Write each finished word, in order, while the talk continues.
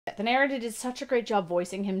The narrator did such a great job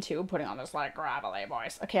voicing him too, putting on this like gravelly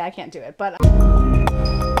voice. Okay, I can't do it, but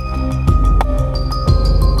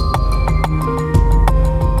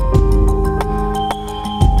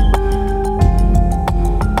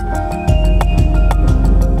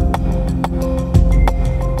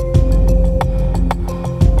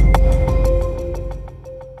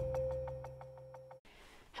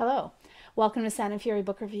hello, welcome to Sound and Fury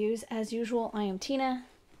Book Reviews. As usual, I am Tina.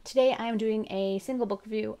 Today I am doing a single book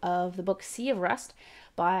review of the book Sea of Rust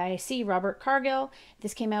by C. Robert Cargill.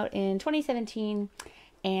 This came out in 2017,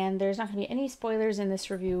 and there's not going to be any spoilers in this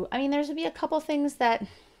review. I mean, there's going to be a couple things that...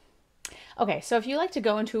 Okay, so if you like to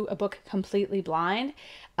go into a book completely blind,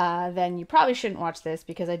 then you probably shouldn't watch this,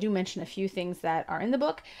 because I do mention a few things that are in the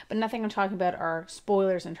book, but nothing I'm talking about are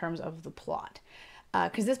spoilers in terms of the plot.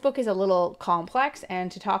 Because this book is a little complex,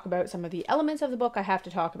 and to talk about some of the elements of the book, I have to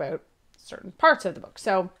talk about certain parts of the book.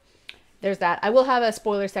 So there's that. I will have a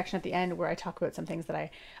spoiler section at the end where I talk about some things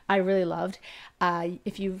that I really loved.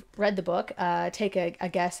 If you've read the book, take a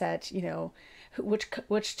guess at, you know,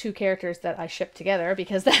 which two characters that I shipped together,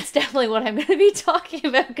 because that's definitely what I'm going to be talking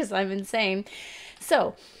about, because I'm insane.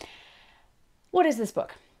 So, what is this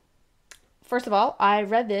book? First of all, I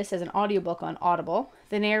read this as an audiobook on Audible.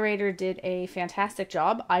 The narrator did a fantastic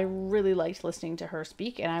job. I really liked listening to her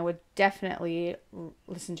speak, and I would definitely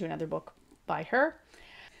listen to another book by her.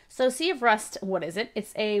 So Sea of Rust, what is it?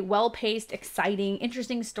 It's a well-paced, exciting,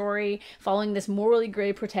 interesting story following this morally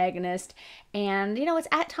gray protagonist. And, you know, it's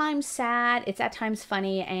at times sad, it's at times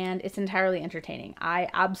funny, and it's entirely entertaining. I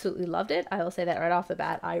absolutely loved it. I will say that right off the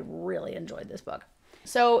bat. I really enjoyed this book.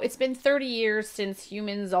 So it's been 30 years since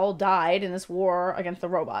humans all died in this war against the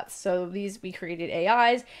robots. So we created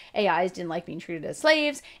AIs. AIs didn't like being treated as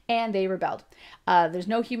slaves, and they rebelled. There's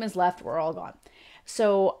no humans left. We're all gone.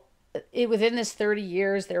 So within this 30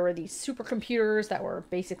 years, there were these supercomputers that were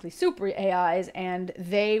basically super AIs, and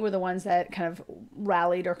they were the ones that kind of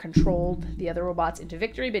rallied or controlled the other robots into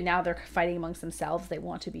victory. But now they're fighting amongst themselves. They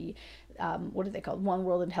want to be what are they called? One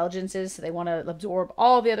world intelligences. So they want to absorb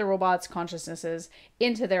all the other robots' consciousnesses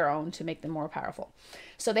into their own to make them more powerful.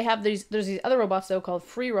 So they have there's these other robots though called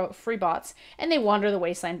free bots, and they wander the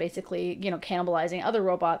wasteland, basically, you know, cannibalizing other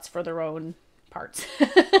robots for their own parts.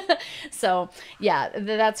 So yeah,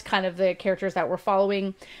 that's kind of the characters that we're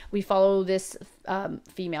following. We follow this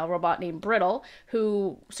female robot named Brittle,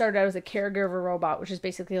 who started out as a caregiver robot, which is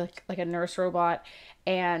basically like a nurse robot.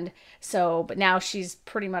 And so, but now she's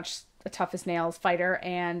pretty much a tough as nails fighter,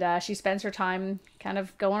 and she spends her time kind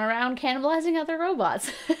of going around cannibalizing other robots.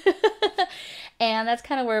 And that's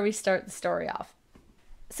kind of where we start the story off.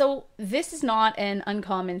 So this is not an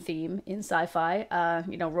uncommon theme in sci-fi,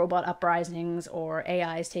 you know, robot uprisings or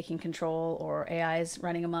AIs taking control or AIs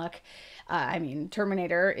running amok. I mean,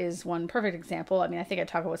 Terminator is one perfect example. I mean, I think I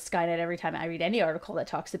talk about Skynet every time I read any article that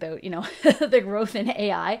talks about, you know, the growth in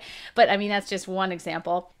AI. But I mean, that's just one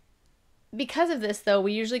example. Because of this, though,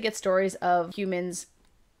 we usually get stories of humans,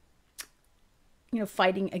 you know,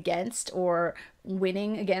 fighting against or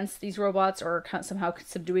winning against these robots, or somehow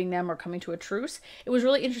subduing them or coming to a truce. It was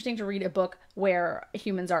really interesting to read a book where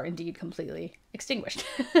humans are indeed completely extinguished.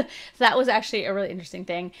 So that was actually a really interesting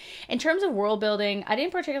thing. In terms of world building, I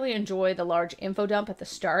didn't particularly enjoy the large info dump at the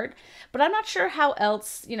start, but I'm not sure how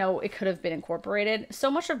else, you know, it could have been incorporated. So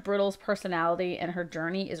much of Brittle's personality and her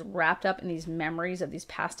journey is wrapped up in these memories of these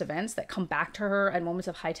past events that come back to her at moments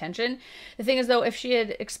of high tension. The thing is, though, if she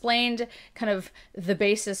had explained kind of the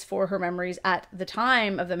basis for her memories at the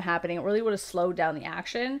time of them happening, it really would have slowed down the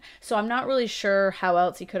action. So I'm not really sure how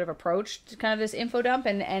else he could have approached kind of this info dump.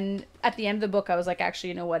 And at the end of the book, I was like,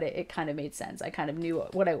 actually, you know what? It kind of made sense. I kind of knew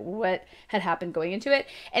what had happened going into it.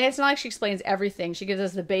 And it's not like she explains everything. She gives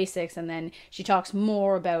us the basics, and then she talks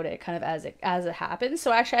more about it kind of as it happens.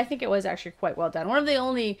 So actually, I think it was actually quite well done. One of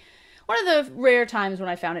the rare times when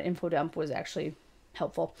I found an info dump was actually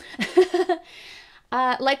helpful.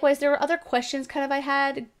 Likewise, there were other questions kind of I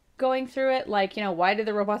had going through it, like, you know, why did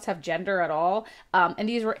the robots have gender at all? And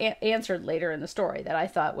these were answered later in the story. That I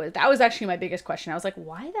thought that was actually my biggest question. I was like,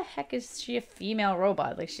 why the heck is she a female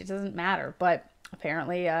robot? Like, she doesn't matter. But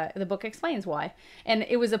apparently the book explains why, and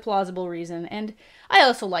it was a plausible reason. And I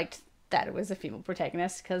also liked that it was a female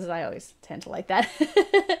protagonist, because I always tend to like that.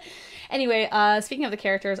 Anyway, speaking of the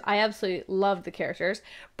characters, I absolutely loved the characters.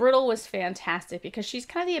 Brittle was fantastic because she's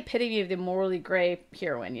kind of the epitome of the morally gray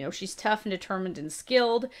heroine. You know, she's tough and determined and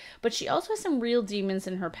skilled, but she also has some real demons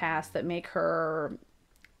in her past that make her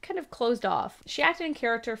kind of closed off. She acted in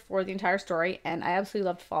character for the entire story, and I absolutely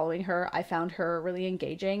loved following her. I found her really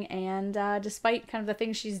engaging, and despite kind of the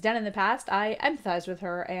things she's done in the past, I empathized with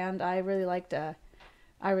her, and I really liked her.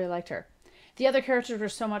 The other characters were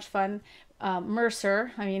so much fun.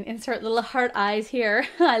 Mercer, I mean, insert little heart eyes here.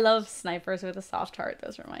 I love snipers with a soft heart.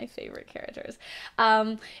 Those are my favorite characters.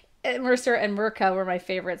 Mercer and Merca were my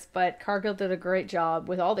favorites, but Cargill did a great job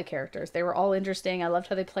with all the characters. They were all interesting. I loved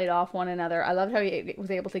how they played off one another. I loved how he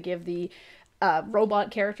was able to give the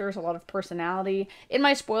robot characters a lot of personality. In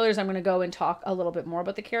my spoilers, I'm going to go and talk a little bit more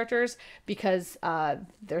about the characters because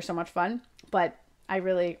they're so much fun. But I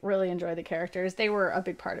really, really enjoy the characters. They were a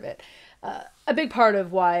big part of it. A big part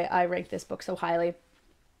of why I rank this book so highly.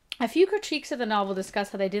 A few critiques of the novel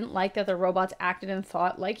discuss how they didn't like that the robots acted and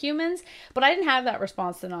thought like humans, but I didn't have that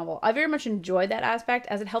response to the novel. I very much enjoyed that aspect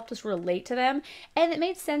as it helped us relate to them, and it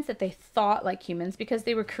made sense that they thought like humans because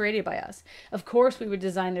they were created by us. Of course, we would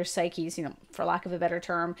design their psyches, for lack of a better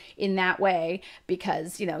term, in that way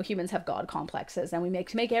because, humans have God complexes and we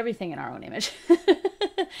make everything in our own image.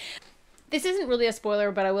 This isn't really a spoiler,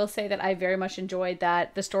 but I will say that I very much enjoyed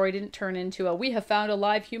that the story didn't turn into a "we have found a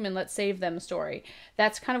live human, let's save them" story.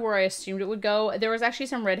 That's kind of where I assumed it would go. There was actually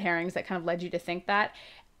some red herrings that kind of led you to think that.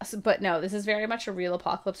 But no, this is very much a real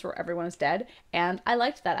apocalypse where everyone is dead. And I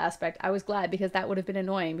liked that aspect. I was glad because that would have been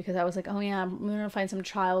annoying because I was like, oh yeah, I'm going to find some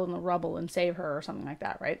child in the rubble and save her or something like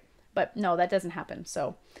that, right? But no, that doesn't happen.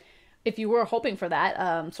 So if you were hoping for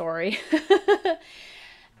that, sorry.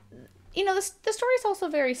 The story is also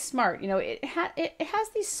very smart. It has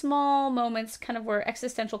these small moments kind of where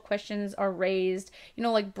existential questions are raised,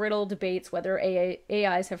 like brittle debates whether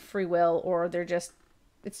AIs have free will or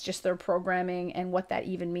it's just their programming and what that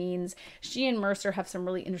even means. She and Mercer have some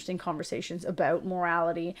really interesting conversations about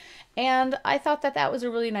morality. And I thought that that was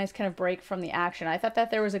a really nice kind of break from the action. I thought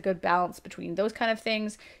that there was a good balance between those kind of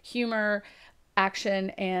things, humor, action,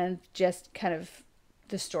 and just kind of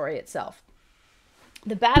the story itself.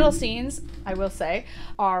 The battle scenes, I will say,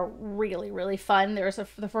 are really, really fun.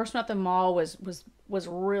 The first one at the mall was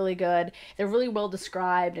really good. They're really well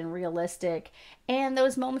described and realistic. And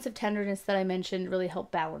those moments of tenderness that I mentioned really help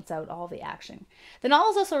balance out all the action. The novel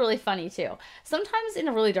is also really funny too. Sometimes in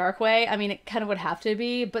a really dark way. I mean, it kind of would have to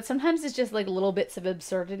be, but sometimes it's just like little bits of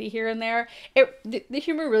absurdity here and there. The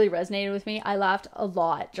humor really resonated with me. I laughed a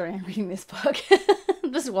lot during reading this book.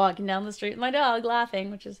 Just walking down the street with my dog laughing,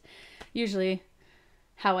 which is usually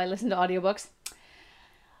how I listen to audiobooks.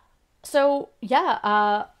 So yeah,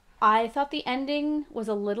 I thought the ending was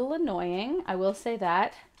a little annoying. I will say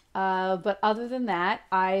that. But other than that,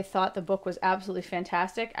 I thought the book was absolutely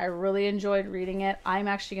fantastic. I really enjoyed reading it. I'm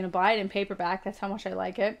actually going to buy it in paperback. That's how much I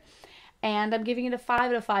like it. And I'm giving it a 5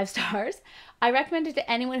 out of 5 stars. I recommend it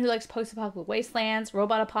to anyone who likes post-apocalyptic wastelands,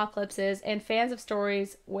 robot apocalypses, and fans of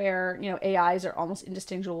stories where, AIs are almost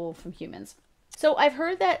indistinguishable from humans. So I've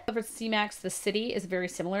heard that over C-Max, The City is very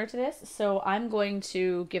similar to this, so I'm going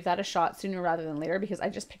to give that a shot sooner rather than later because I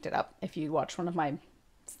just picked it up. If you watch one of my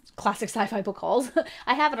classic sci-fi book hauls,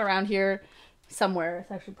 I have it around here somewhere.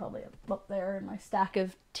 It's actually probably up there in my stack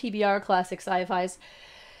of TBR classic sci-fis.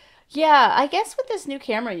 Yeah, I guess with this new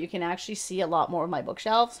camera, you can actually see a lot more of my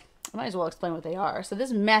bookshelves. I might as well explain what they are. So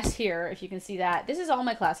this mess here, if you can see that, this is all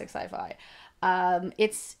my classic sci-fi.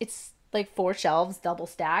 It's like 4 shelves double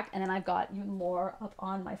stacked, and then I've got even more up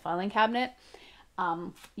on my filing cabinet.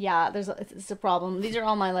 Yeah, it's a problem. These are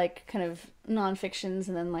all my like kind of non-fictions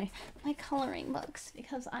and then my coloring books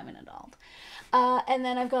because I'm an adult. And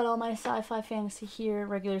then I've got all my sci-fi fantasy here,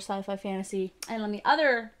 regular sci-fi fantasy. And on the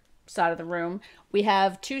other side of the room, we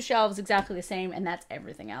have 2 shelves exactly the same, and that's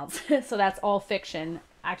everything else. So that's all fiction.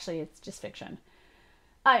 Actually, it's just fiction.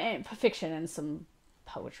 Fiction and some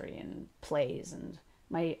poetry and plays and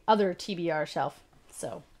my other TBR shelf.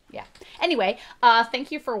 So yeah. Anyway,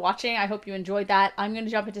 thank you for watching. I hope you enjoyed that. I'm going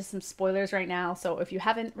to jump into some spoilers right now. So if you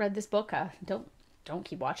haven't read this book, don't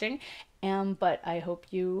keep watching. But I hope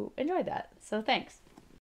you enjoyed that. So thanks.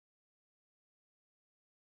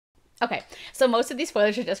 Okay, so most of these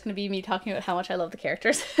spoilers are just going to be me talking about how much I love the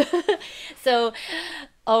characters. So,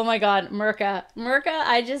 oh my god, Merca. Merca,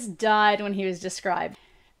 I just died when he was described.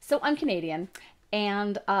 So I'm Canadian.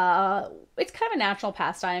 And it's kind of a natural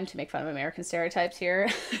pastime to make fun of American stereotypes here.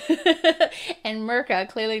 And Merca,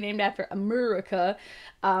 clearly named after America,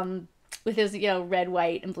 with his, red,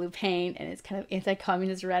 white, and blue paint, and his kind of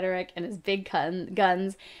anti-communist rhetoric, and his big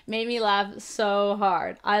guns, made me laugh so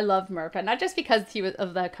hard. I loved Merca, not just because he was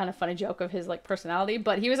of the kind of funny joke of his, personality,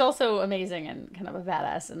 but he was also amazing and kind of a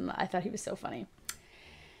badass, and I thought he was so funny.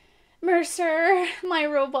 Mercer, my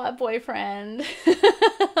robot boyfriend.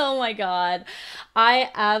 Oh my god. I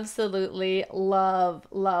absolutely love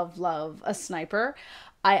a sniper.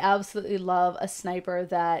 I absolutely love a sniper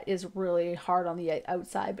that is really hard on the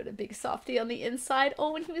outside, but a big softie on the inside.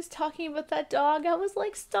 Oh, when he was talking about that dog, I was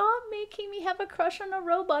like, stop making me have a crush on a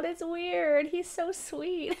robot. It's weird. He's so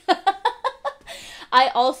sweet. I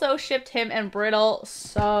also shipped him and Brittle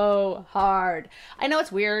so hard. I know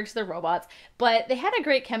it's weird because they're robots, but they had a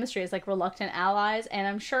great chemistry as like reluctant allies, and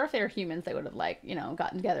I'm sure if they were humans, they would have like, you know,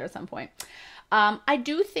 gotten together at some point. I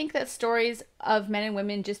do think that stories of men and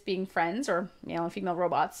women just being friends, or, you know, female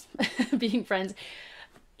robots being friends,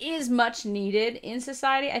 is much needed in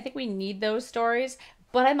society. I think we need those stories.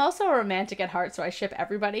 But I'm also a romantic at heart, so I ship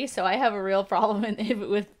everybody. So I have a real problem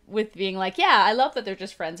with being like, yeah, I love that they're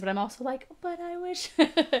just friends, but I'm also like, but I wish.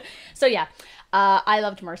 So yeah, I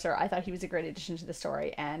loved Mercer. I thought he was a great addition to the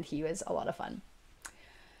story, and he was a lot of fun.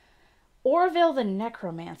 Orville the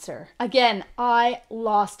Necromancer. Again, I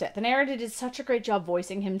lost it. The narrator did such a great job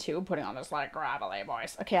voicing him too, putting on this like gravelly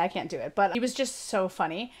voice. Okay, I can't do it, but he was just so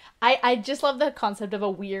funny. I just love the concept of a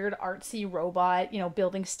weird artsy robot, you know,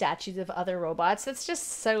 building statues of other robots. That's just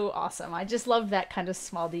so awesome. I just love that kind of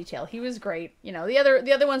small detail. He was great. You know, the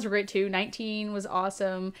other ones were great too. 19 was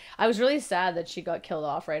awesome. I was really sad that she got killed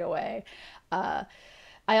off right away.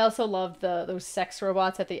 I also loved those sex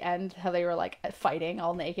robots at the end, how they were like fighting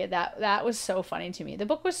all naked. That was so funny to me. The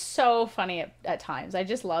book was so funny at times. I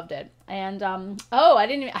just loved it. And oh, I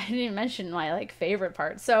didn't even mention my like favorite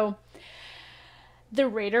part. So the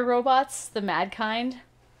Raider robots, the mad kind.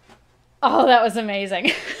 Oh, that was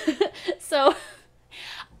amazing. So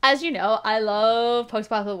as you know, I love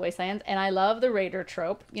post-apocalyptic wastelands, and I love the Raider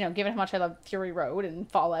trope. You know, given how much I love Fury Road and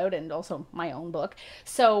Fallout, and also my own book.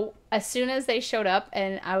 So as soon as they showed up,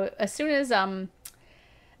 and as soon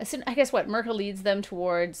I guess what Myrtle leads them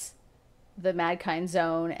towards the Madkind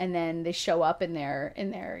zone, and then they show up in their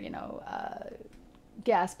you know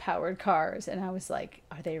gas powered cars, and I was like,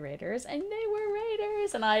 are they Raiders? And they were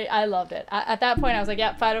Raiders, and I loved it. At that point, I was like,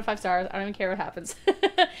 yeah, 5 out of 5 stars. I don't even care what happens.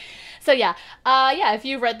 So yeah, if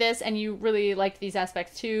you read this and you really liked these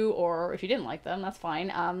aspects too, or if you didn't like them, that's fine.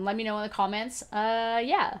 Let me know in the comments.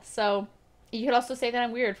 Yeah, so you could also say that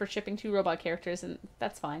I'm weird for shipping 2 robot characters, and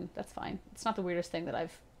that's fine. That's fine. It's not the weirdest thing that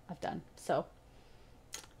I've done. So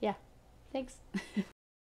yeah, thanks.